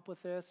need some help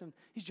with this. And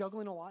he's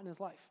juggling a lot in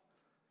his life.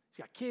 He's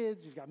got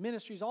kids, he's got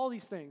ministries, all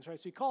these things, right?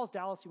 So he calls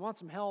Dallas, he wants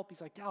some help.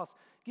 He's like, Dallas,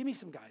 give me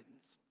some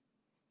guidance.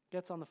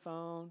 Gets on the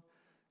phone.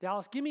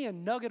 Dallas, give me a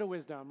nugget of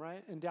wisdom,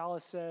 right? And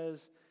Dallas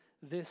says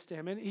this to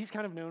him. And he's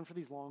kind of known for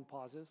these long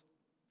pauses.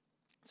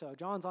 So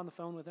John's on the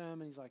phone with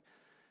him and he's like,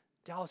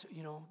 Dallas,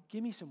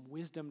 give me some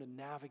wisdom to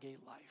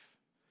navigate life.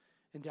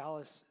 And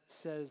Dallas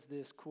says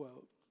this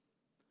quote,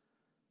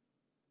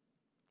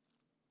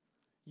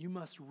 "You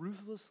must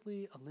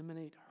ruthlessly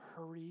eliminate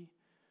hurry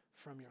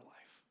from your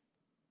life."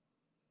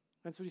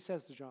 That's what he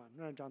says to John.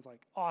 And John's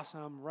like,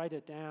 awesome, write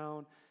it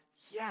down.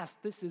 Yes,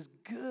 this is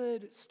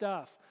good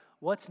stuff.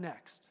 What's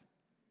next?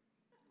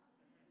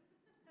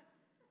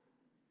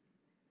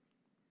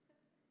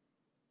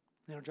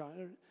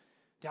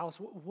 Dallas,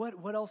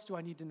 what else do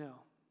I need to know?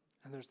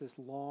 And there's this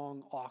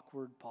long,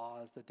 awkward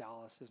pause that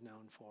Dallas is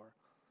known for.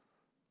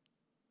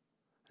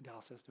 And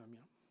Dallas says to him,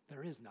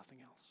 there is nothing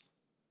else.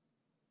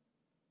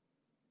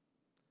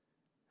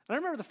 And I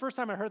remember the first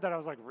time I heard that, I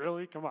was like,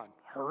 really? Come on,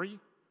 hurry?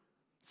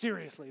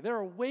 Seriously, there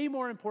are way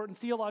more important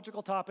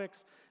theological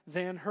topics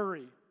than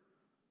hurry.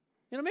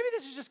 Maybe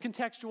this is just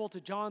contextual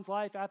to John's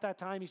life at that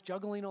time. He's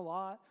juggling a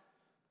lot.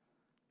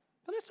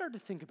 Then I started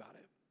to think about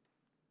it.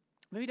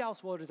 Maybe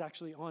Dallas Willard is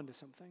actually onto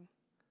something.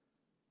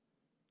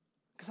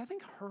 Because I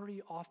think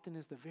hurry often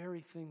is the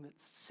very thing that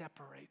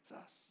separates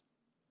us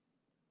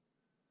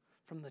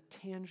from the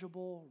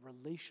tangible,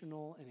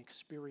 relational, and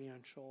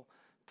experiential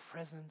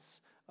presence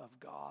of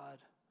God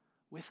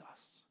with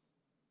us.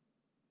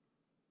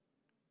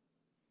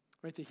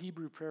 Right, the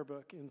Hebrew prayer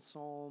book in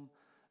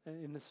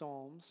the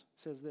Psalms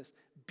says this,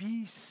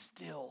 "Be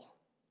still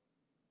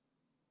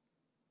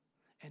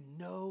and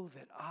know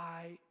that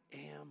I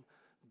am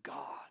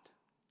God."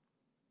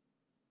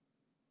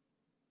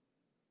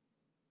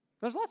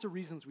 There's lots of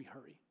reasons we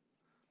hurry.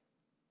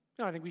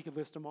 I think we could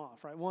list them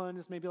off, right? One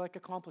is maybe like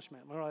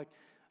accomplishment. We're like,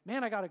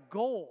 man, I got a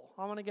goal.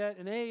 I want to get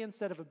an A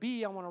instead of a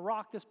B. I want to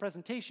rock this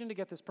presentation to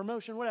get this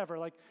promotion, whatever.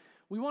 Like,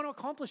 we want to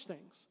accomplish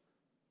things.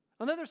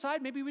 On the other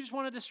side, maybe we just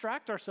want to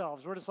distract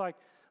ourselves. We're just like,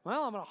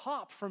 well, I'm going to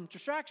hop from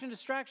distraction to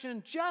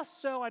distraction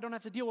just so I don't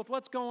have to deal with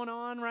what's going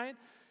on, right?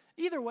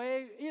 Either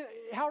way,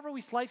 however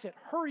we slice it,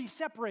 hurry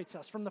separates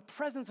us from the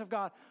presence of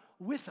God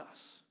with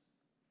us.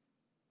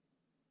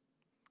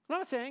 I'm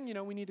not saying,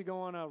 we need to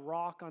go on a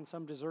rock on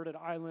some deserted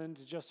island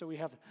just so we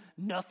have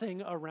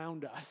nothing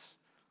around us.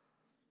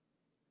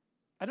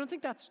 I don't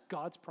think that's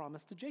God's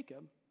promise to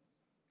Jacob.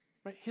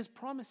 Right? His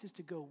promise is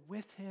to go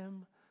with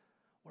him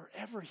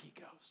wherever he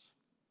goes,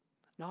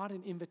 not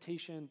an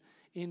invitation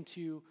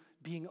into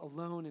being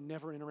alone and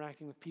never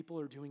interacting with people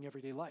or doing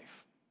everyday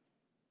life.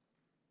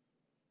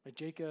 Right?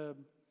 Jacob,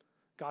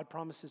 God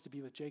promises to be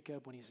with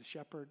Jacob when he's a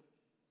shepherd,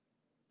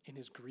 in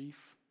his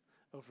grief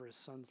over his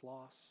son's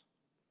loss.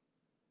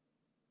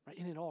 Right?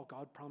 In it all,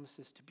 God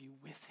promises to be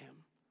with him,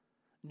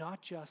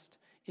 not just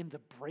in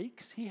the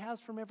breaks he has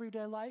from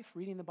everyday life,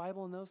 reading the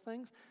Bible and those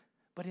things,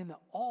 but in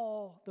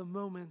all the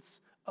moments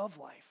of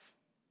life.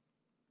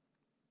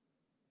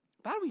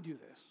 How do we do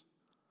this?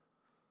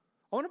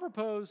 I want to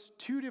propose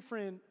two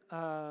different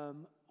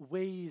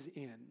ways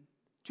in,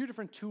 two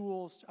different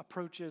tools,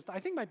 approaches that I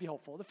think might be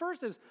helpful. The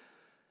first is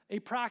a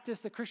practice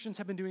that Christians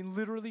have been doing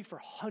literally for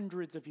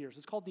hundreds of years.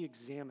 It's called the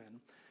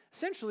examen.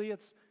 Essentially,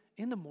 it's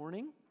in the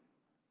morning,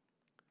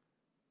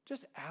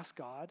 just ask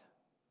God,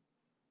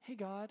 hey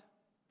God,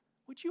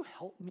 would you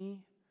help me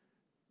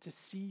to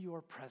see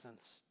your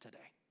presence today?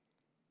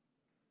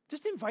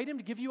 Just invite him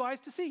to give you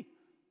eyes to see.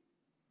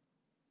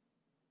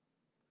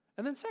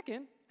 And then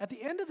second, at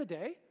the end of the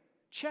day,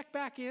 check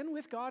back in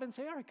with God and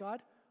say, all right,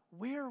 God,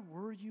 where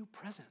were you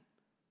present?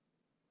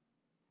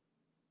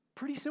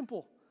 Pretty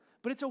simple,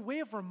 but it's a way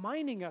of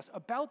reminding us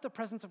about the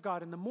presence of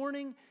God in the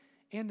morning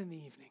and in the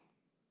evening.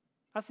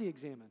 That's the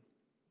examen.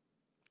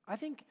 I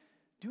think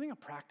doing a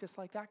practice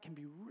like that can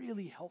be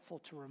really helpful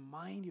to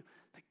remind you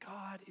that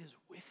God is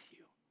with you.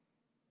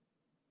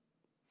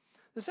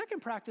 The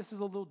second practice is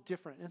a little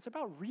different, and it's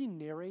about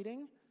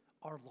re-narrating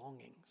our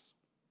longings.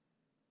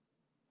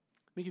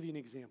 Let me give you an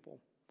example.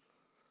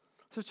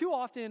 So too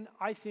often,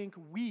 I think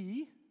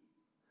we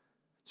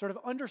sort of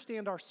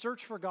understand our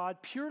search for God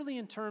purely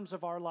in terms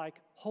of our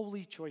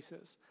holy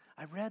choices.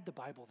 I read the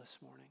Bible this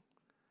morning.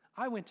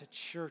 I went to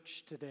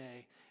church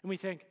today. And we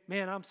think,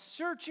 man, I'm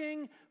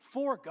searching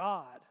for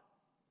God.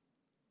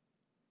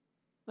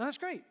 Now, that's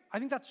great. I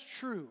think that's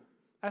true.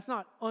 That's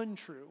not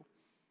untrue.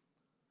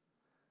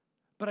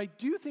 But I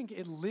do think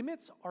it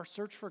limits our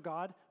search for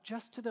God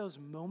just to those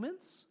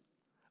moments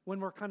when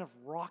we're kind of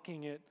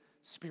rocking it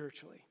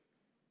spiritually.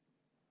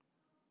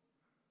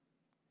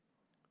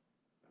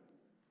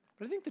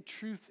 But I think the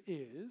truth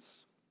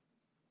is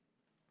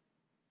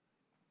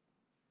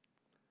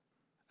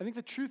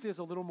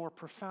a little more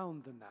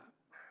profound than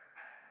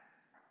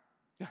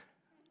that.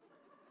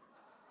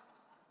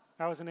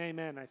 That was an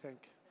amen, I think.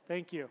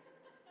 Thank you.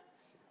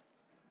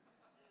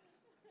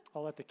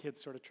 I'll let the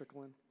kids sort of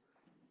trickle in.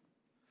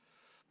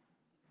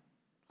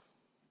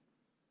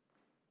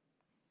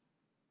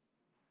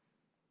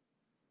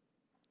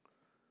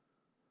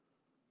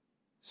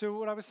 So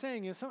what I was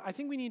saying is, I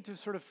think we need to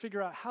sort of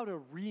figure out how to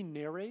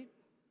re-narrate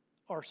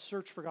our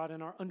search for God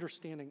and our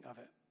understanding of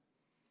it.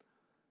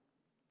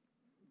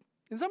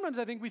 And sometimes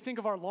I think we think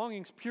of our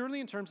longings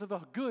purely in terms of the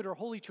good or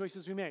holy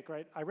choices we make,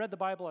 right? I read the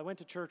Bible, I went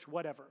to church,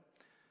 whatever.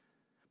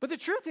 But the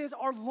truth is,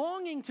 our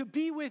longing to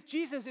be with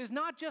Jesus is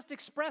not just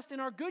expressed in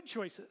our good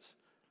choices.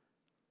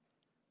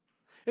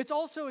 It's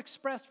also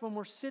expressed when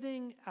we're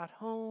sitting at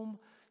home,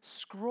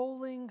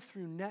 scrolling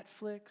through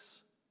Netflix,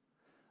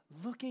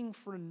 looking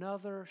for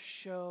another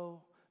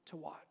show to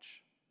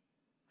watch.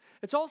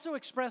 It's also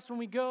expressed when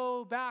we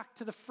go back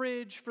to the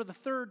fridge for the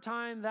third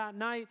time that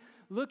night,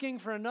 looking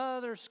for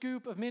another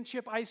scoop of mint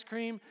chip ice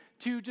cream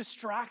to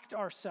distract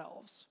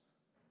ourselves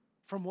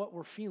from what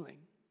we're feeling.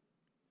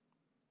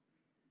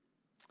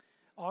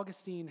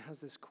 Augustine has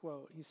this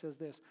quote. He says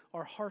this,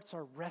 "Our hearts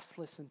are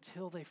restless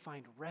until they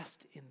find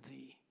rest in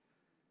thee."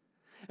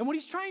 And what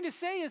he's trying to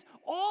say is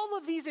all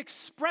of these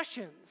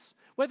expressions,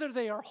 whether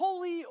they are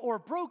holy or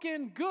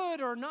broken, good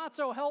or not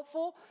so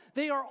helpful,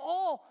 they are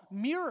all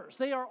mirrors.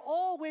 They are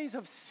all ways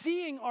of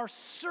seeing our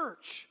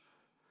search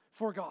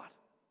for God.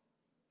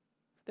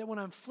 That when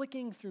I'm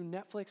flicking through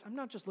Netflix, I'm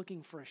not just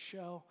looking for a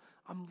show.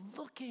 I'm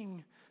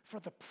looking for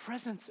the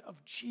presence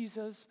of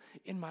Jesus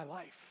in my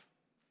life.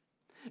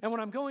 And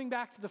when I'm going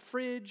back to the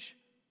fridge,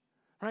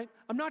 right,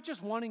 I'm not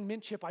just wanting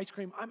mint chip ice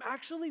cream. I'm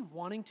actually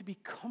wanting to be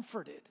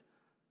comforted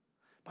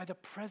by the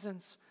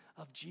presence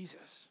of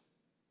Jesus.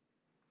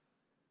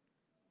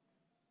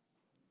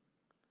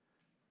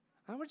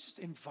 I would just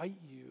invite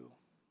you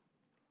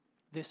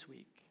this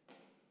week,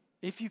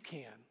 if you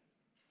can,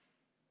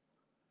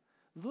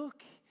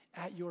 look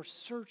at your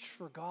search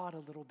for God a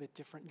little bit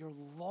different, your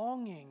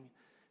longing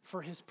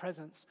for his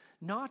presence,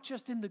 not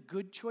just in the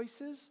good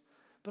choices,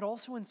 but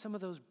also in some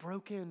of those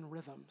broken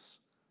rhythms.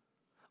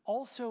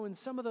 Also in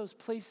some of those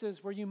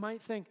places where you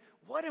might think,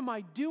 what am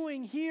I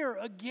doing here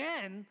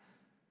again?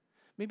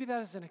 Maybe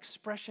that is an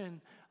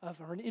expression of,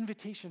 or an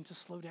invitation to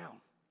slow down.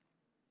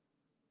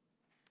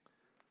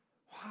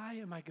 Why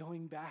am I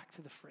going back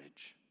to the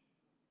fridge?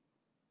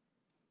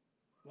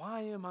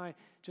 Why am I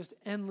just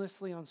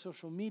endlessly on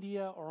social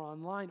media or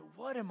online?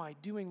 What am I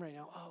doing right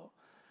now? Oh,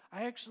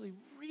 I actually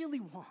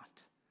really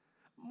want,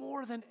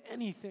 more than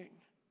anything,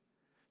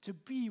 to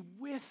be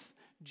with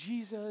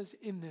Jesus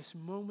in this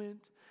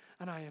moment,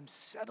 and I am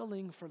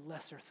settling for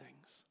lesser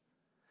things.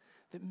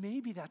 That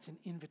maybe that's an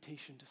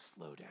invitation to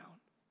slow down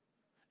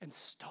and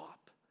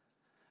stop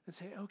and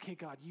say, okay,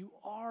 God, you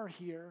are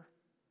here.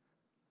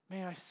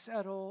 May I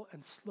settle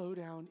and slow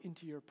down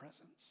into your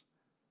presence,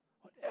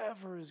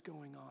 whatever is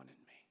going on in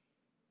me.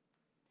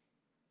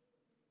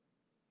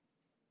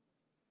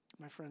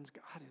 My friends,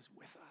 God is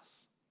with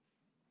us.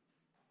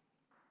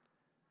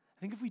 I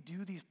think if we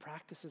do these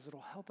practices,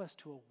 it'll help us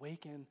to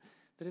awaken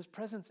that his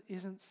presence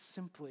isn't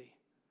simply,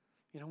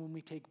 when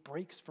we take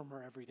breaks from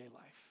our everyday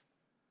life,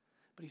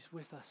 but he's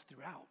with us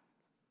throughout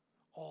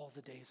all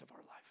the days of our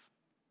life.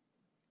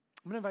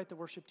 I'm going to invite the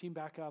worship team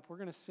back up. We're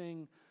going to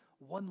sing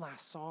one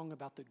last song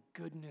about the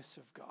goodness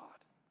of God.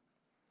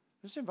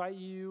 I just invite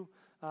you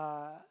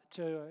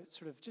to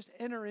sort of just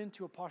enter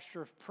into a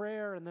posture of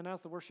prayer, and then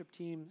as the worship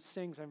team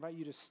sings, I invite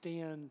you to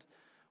stand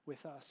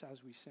with us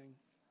as we sing.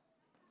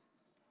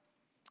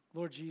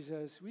 Lord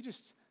Jesus, we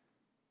just,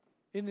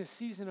 in this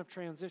season of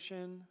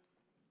transition,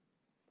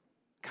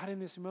 God, in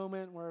this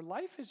moment where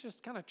life is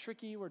just kind of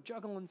tricky, we're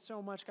juggling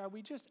so much, God,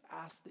 we just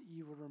ask that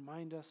you would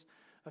remind us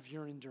of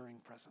your enduring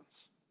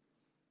presence.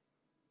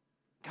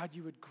 God,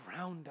 you would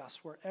ground us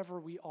wherever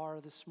we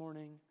are this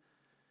morning,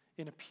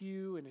 in a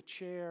pew, in a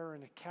chair,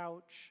 in a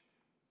couch.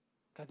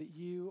 God, that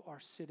you are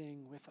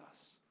sitting with us.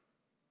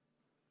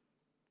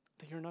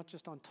 That you're not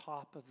just on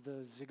top of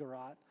the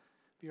ziggurat,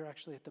 but you're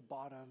actually at the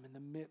bottom, in the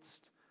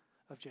midst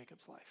of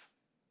Jacob's life.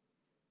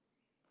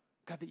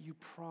 God, that you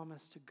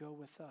promise to go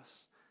with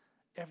us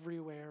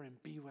everywhere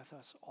and be with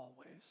us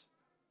always.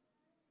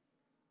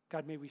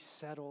 God, may we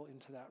settle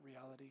into that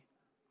reality.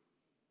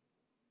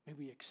 May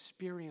we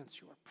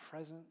experience your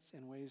presence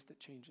in ways that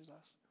changes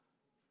us.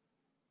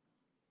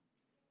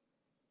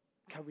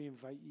 God, we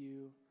invite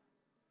you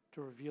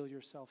to reveal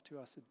yourself to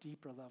us at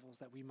deeper levels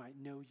that we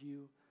might know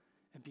you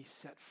and be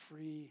set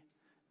free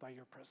by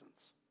your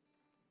presence.